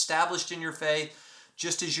Him and established in your faith,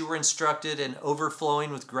 just as you were instructed, and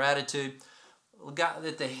overflowing with gratitude." God,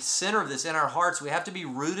 at the center of this, in our hearts, we have to be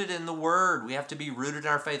rooted in the Word. We have to be rooted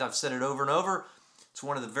in our faith. I've said it over and over. It's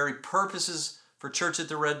one of the very purposes for Church at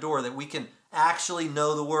the Red Door, that we can actually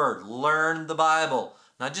know the Word, learn the Bible.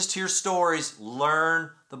 Not just hear stories,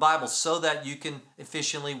 learn the Bible so that you can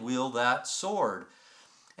efficiently wield that sword.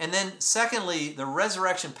 And then secondly, the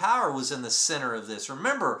resurrection power was in the center of this.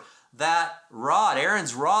 Remember that rod,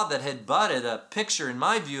 Aaron's rod that had budded, a picture in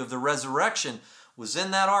my view of the resurrection, was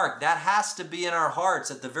in that ark. That has to be in our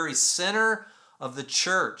hearts at the very center of the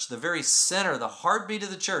church. The very center, the heartbeat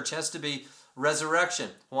of the church has to be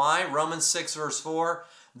resurrection. Why? Romans 6 verse 4,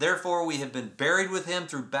 "Therefore we have been buried with Him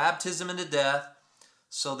through baptism into death,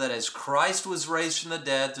 so that as Christ was raised from the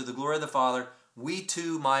dead through the glory of the Father, we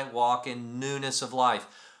too might walk in newness of life."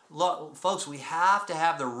 Look, folks, we have to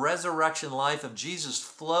have the resurrection life of Jesus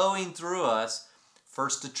flowing through us,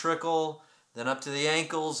 first to trickle, then up to the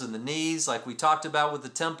ankles and the knees, like we talked about with the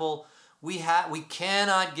temple. We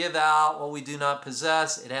cannot give out what we do not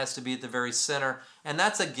possess. It has to be at the very center. And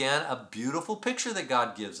that's, again, a beautiful picture that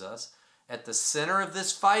God gives us. At the center of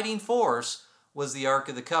this fighting force was the Ark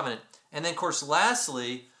of the Covenant. And then, of course,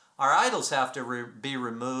 lastly, our idols have to be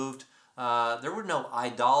removed. There were no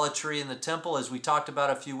idolatry in the temple, as we talked about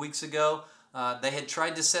a few weeks ago. They had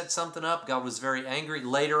tried to set something up. God was very angry.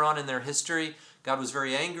 Later on in their history, God was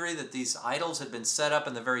very angry that these idols had been set up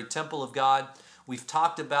in the very temple of God. We've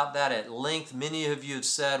talked about that at length. Many of you have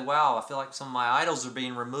said, wow, I feel like some of my idols are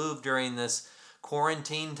being removed during this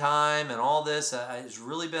quarantine time and all this. It's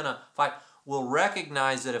really been a fight. We'll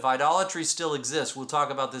recognize that if idolatry still exists, we'll talk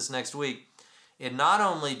about this next week, and not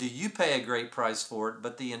only do you pay a great price for it,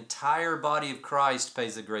 but the entire body of Christ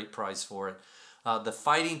pays a great price for it. The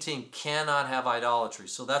fighting team cannot have idolatry.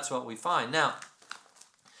 So that's what we find. Now,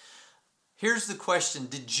 here's the question.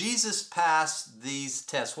 Did Jesus pass these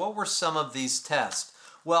tests? What were some of these tests?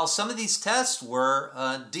 Well, some of these tests were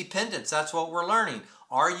dependence. That's what we're learning.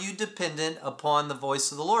 Are you dependent upon the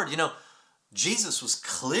voice of the Lord? Jesus was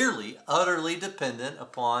clearly, utterly dependent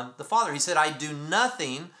upon the Father. He said, "I do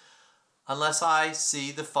nothing unless I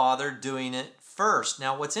see the Father doing it first."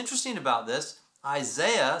 Now, what's interesting about this,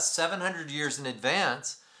 Isaiah, 700 years in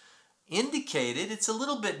advance, indicated, it's a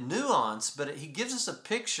little bit nuanced, but he gives us a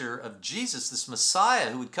picture of Jesus, this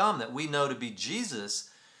Messiah who would come that we know to be Jesus.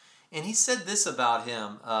 And he said this about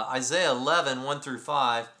him, Isaiah 11, 1 through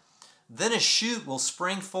 5, "Then a shoot will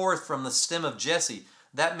spring forth from the stem of Jesse."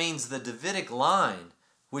 That means the Davidic line,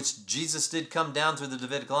 which Jesus did come down through the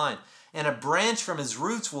Davidic line. "And a branch from his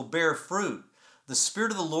roots will bear fruit. The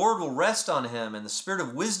Spirit of the Lord will rest on him, and the Spirit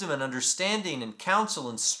of wisdom and understanding and counsel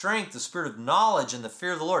and strength, the Spirit of knowledge and the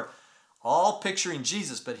fear of the Lord." All picturing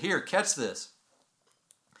Jesus, but here, catch this.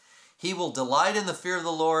 "He will delight in the fear of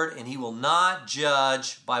the Lord, and he will not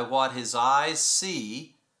judge by what his eyes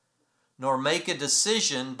see, nor make a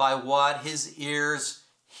decision by what his ears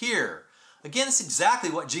hear." Again, it's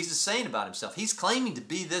exactly what Jesus is saying about himself. He's claiming to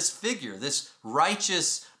be this figure, this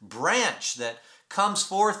righteous branch that comes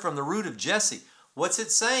forth from the root of Jesse. What's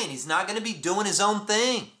it saying? He's not going to be doing his own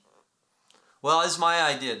thing. Well, it's my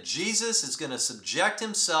idea. Jesus is going to subject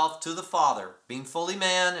himself to the Father, being fully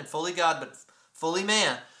man and fully God, but fully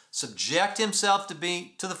man. Subject himself to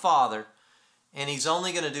the Father, and he's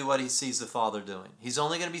only going to do what he sees the Father doing. He's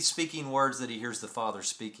only going to be speaking words that he hears the Father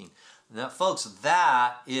speaking. Now, folks,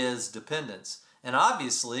 that is dependence. And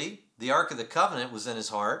obviously, the Ark of the Covenant was in his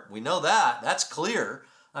heart. We know that. That's clear.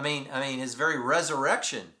 I mean, his very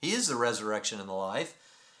resurrection. He is the resurrection and the life.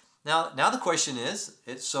 Now the question is,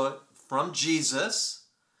 from Jesus,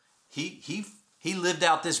 he lived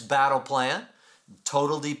out this battle plan,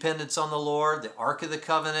 total dependence on the Lord, the Ark of the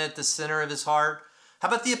Covenant, the center of his heart. How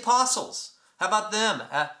about the apostles? How about them?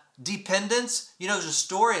 Dependence. You know, there's a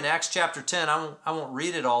story in Acts chapter 10. I won't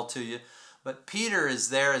read it all to you, but Peter is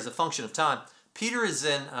there as a function of time. Peter is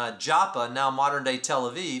in Joppa, now modern day Tel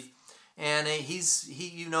Aviv, and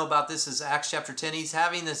you know about this as Acts chapter 10. He's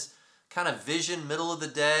having this kind of vision, middle of the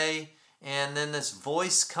day. And then this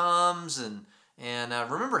voice comes, and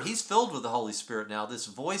remember, he's filled with the Holy Spirit now. This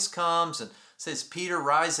voice comes and says, "Peter,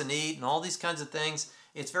 rise and eat," and all these kinds of things.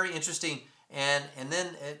 It's very interesting. And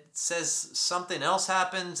then it says something else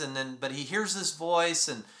happens, but he hears this voice,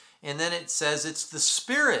 and then it says it's the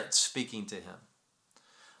Spirit speaking to him.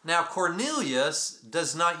 Now, Cornelius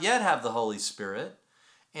does not yet have the Holy Spirit.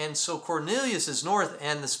 And so Cornelius is north,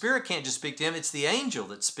 and the Spirit can't just speak to him. It's the angel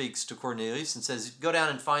that speaks to Cornelius and says, "Go down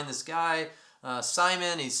and find this guy,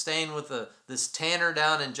 Simon. He's staying with this tanner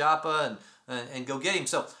down in Joppa, and go get him."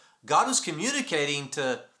 So God was communicating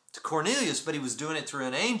to Cornelius, but he was doing it through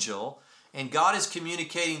an angel. And God is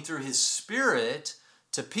communicating through his Spirit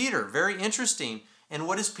to Peter. Very interesting. And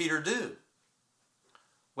what does Peter do?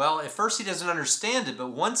 Well, at first he doesn't understand it, but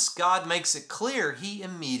once God makes it clear, he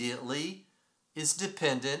immediately is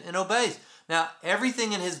dependent and obeys. Now,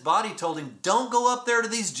 everything in his body told him, don't go up there to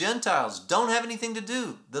these Gentiles. Don't have anything to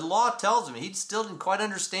do. The law tells him. He still didn't quite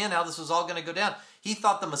understand how this was all going to go down. He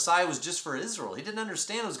thought the Messiah was just for Israel. He didn't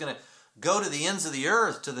understand it was going to go to the ends of the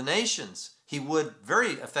earth, to the nations. He would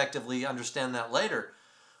very effectively understand that later.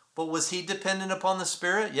 But was he dependent upon the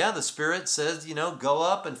Spirit? Yeah, the Spirit says, go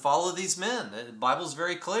up and follow these men. The Bible's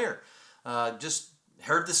very clear. Just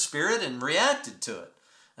heard the Spirit and reacted to it.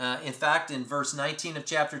 In fact, in verse 19 of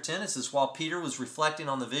chapter 10, it says, while Peter was reflecting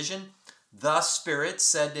on the vision, the Spirit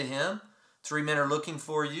said to him, 3 men are looking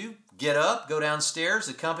for you. Get up, go downstairs,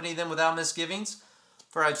 accompany them without misgivings,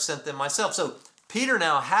 for I've sent them myself. So Peter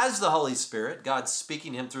now has the Holy Spirit. God's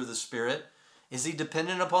speaking to him through the Spirit. Is he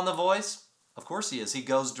dependent upon the voice? Of course he is. He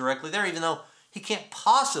goes directly there, even though he can't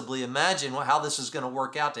possibly imagine how this is going to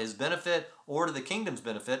work out to his benefit or to the kingdom's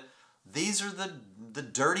benefit. These are the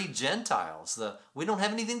dirty Gentiles. We don't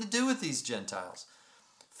have anything to do with these Gentiles.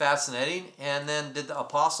 Fascinating. And then did the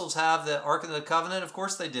apostles have the Ark of the Covenant? Of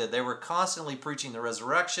course they did. They were constantly preaching the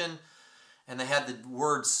resurrection, and they had the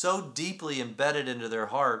word so deeply embedded into their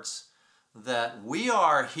hearts that we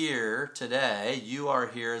are here today, you are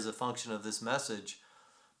here as a function of this message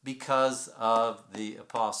because of the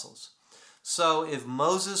apostles. So if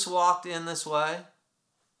Moses walked in this way,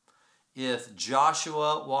 if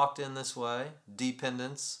Joshua walked in this way,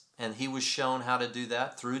 dependence, and he was shown how to do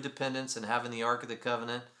that through dependence and having the Ark of the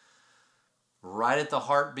Covenant right at the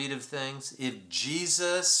heartbeat of things. If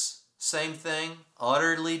Jesus, same thing,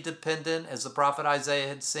 utterly dependent, as the prophet Isaiah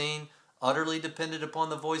had seen, utterly dependent upon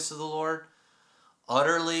the voice of the Lord,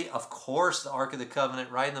 utterly, of course, the Ark of the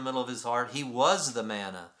Covenant right in the middle of his heart. He was the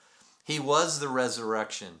manna. He was the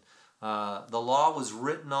resurrection. The law was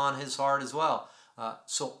written on his heart as well.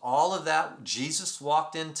 So all of that Jesus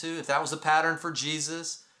walked into, if that was a pattern for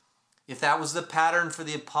Jesus, if that was the pattern for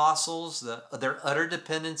the apostles, their utter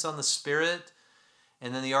dependence on the Spirit,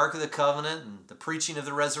 and then the Ark of the Covenant and the preaching of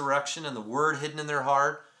the resurrection and the word hidden in their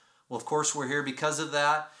heart, well, of course, we're here because of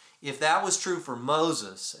that. If that was true for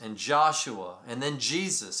Moses and Joshua and then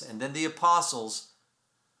Jesus and then the apostles,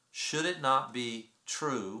 should it not be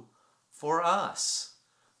true for us?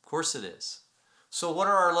 Of course it is. So what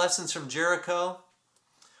are our lessons from Jericho?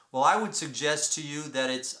 Well, I would suggest to you that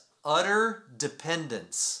it's utter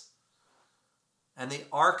dependence and the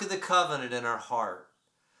Ark of the Covenant in our heart.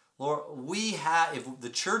 Lord, if the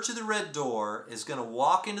Church of the Red Door is going to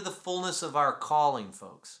walk into the fullness of our calling,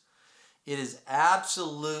 folks, it is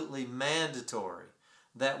absolutely mandatory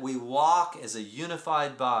that we walk as a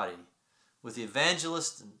unified body with the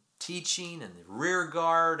evangelist and teaching and the rear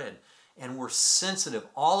guard, and we're sensitive,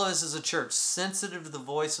 all of us as a church, sensitive to the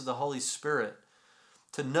voice of the Holy Spirit,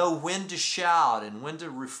 to know when to shout and when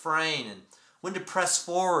to refrain and when to press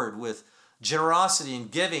forward with generosity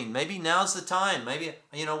and giving. Maybe now's the time. Maybe,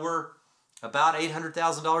 we're about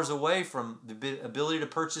 $800,000 away from the ability to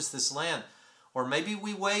purchase this land. Or maybe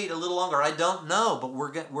we wait a little longer. I don't know, but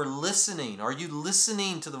we're listening. Are you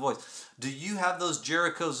listening to the voice? Do you have those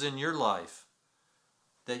Jerichos in your life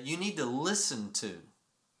that you need to listen to?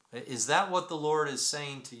 Is that what the Lord is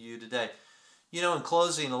saying to you today? In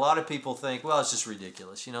closing, a lot of people think, well, it's just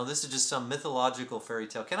ridiculous. This is just some mythological fairy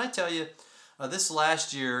tale. Can I tell you, this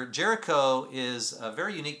last year, Jericho is a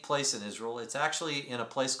very unique place in Israel. It's actually in a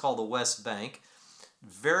place called the West Bank.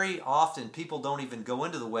 Very often, people don't even go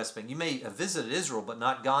into the West Bank. You may have visited Israel, but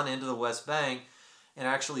not gone into the West Bank and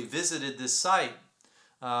actually visited this site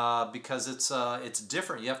because it's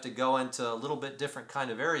different. You have to go into a little bit different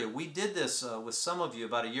kind of area. We did this with some of you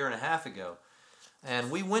about 1.5 years ago.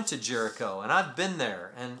 And we went to Jericho, and I've been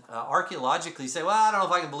there. And archaeologically, you say, well, I don't know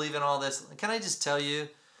if I can believe in all this. Can I just tell you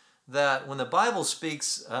that when the Bible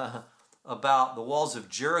speaks about the walls of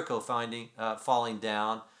Jericho falling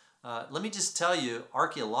down, let me just tell you,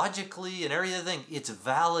 archaeologically and everything, it's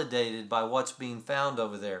validated by what's being found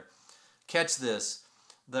over there. Catch this.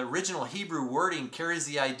 The original Hebrew wording carries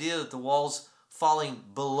the idea that the walls falling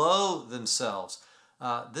below themselves.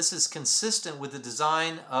 This is consistent with the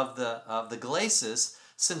design of the glacis,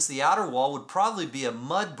 since the outer wall would probably be a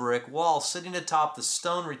mud brick wall sitting atop the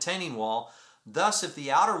stone retaining wall. Thus, if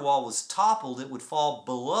the outer wall was toppled, it would fall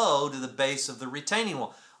below to the base of the retaining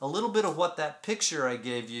wall. A little bit of what that picture I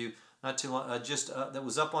gave you, not too long, that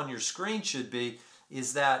was up on your screen should be,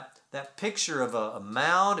 is that picture of a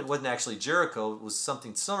mound. It wasn't actually Jericho, it was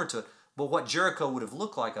something similar to it, but what Jericho would have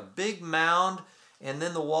looked like, a big mound, and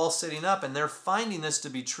then the wall sitting up, and they're finding this to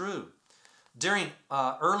be true. During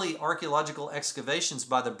early archaeological excavations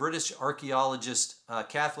by the British archaeologist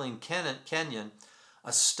Kathleen Kenyon,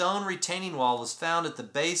 a stone retaining wall was found at the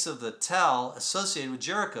base of the tell associated with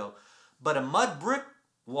Jericho, but a mud brick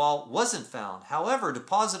wall wasn't found. However, a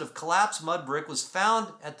deposit of collapsed mud brick was found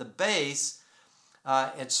at the base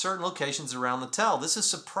at certain locations around the tell. This is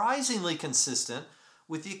surprisingly consistent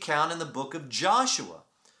with the account in the book of Joshua.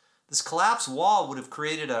 This collapsed wall would have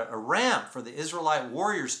created a ramp for the Israelite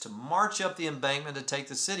warriors to march up the embankment to take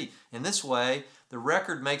the city. In this way, the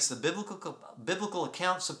record makes the biblical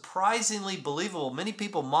account surprisingly believable. Many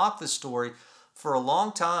people mock this story for a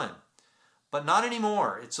long time, but not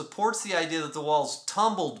anymore. It supports the idea that the walls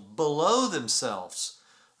tumbled below themselves.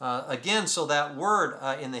 Again, so that word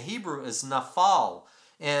in the Hebrew is nafal,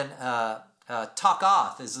 and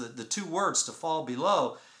takath is the two words to fall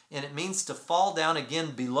below. And it means to fall down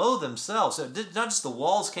again below themselves. So not just the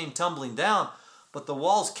walls came tumbling down, but the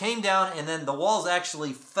walls came down and then the walls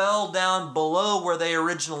actually fell down below where they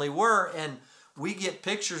originally were. And we get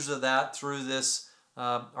pictures of that through this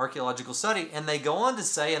archaeological study. And they go on to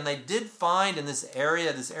say, and they did find in this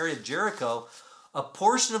area of Jericho, a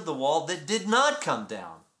portion of the wall that did not come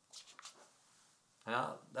down.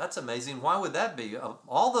 Now, that's amazing. Why would that be?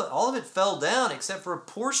 All of it fell down except for a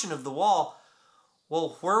portion of the wall.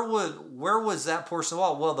 Well, where was that portion of the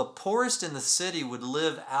wall? Well, the poorest in the city would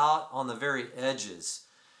live out on the very edges.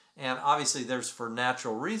 And obviously there's for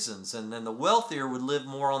natural reasons. And then the wealthier would live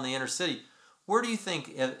more on the inner city. Where do you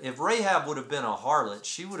think, if Rahab would have been a harlot,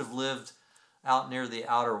 she would have lived out near the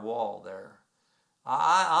outer wall there?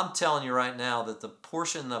 I'm telling you right now that the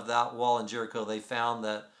portion of that wall in Jericho they found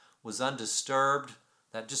that was undisturbed,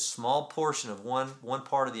 that just small portion of one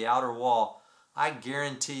part of the outer wall, I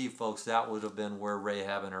guarantee you, folks, that would have been where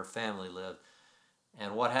Rahab and her family lived.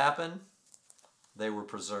 And what happened? They were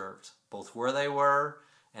preserved, both where they were,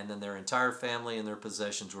 and then their entire family and their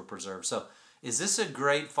possessions were preserved. So is this a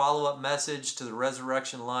great follow-up message to the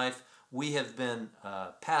resurrection life? We have been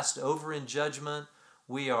passed over in judgment.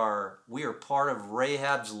 We are part of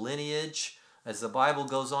Rahab's lineage, as the Bible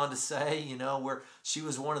goes on to say, where she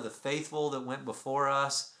was one of the faithful that went before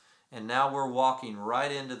us, and now we're walking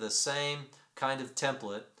right into the same kind of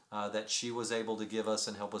template that she was able to give us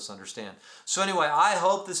and help us understand. So anyway, I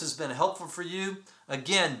hope this has been helpful for you.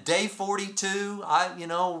 Again, day 42,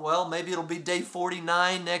 maybe it'll be day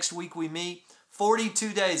 49 next week we meet.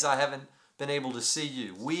 42 days I haven't been able to see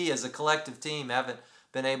you. We as a collective team haven't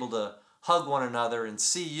been able to hug one another and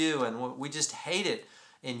see you, and we just hate it.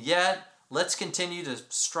 And yet, let's continue to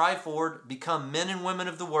strive forward, become men and women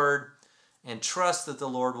of the Word, and trust that the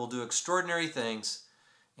Lord will do extraordinary things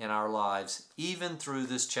in our lives, even through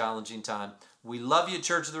this challenging time. We love you,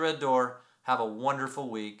 Church of the Red Door. Have a wonderful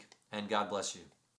week, and God bless you.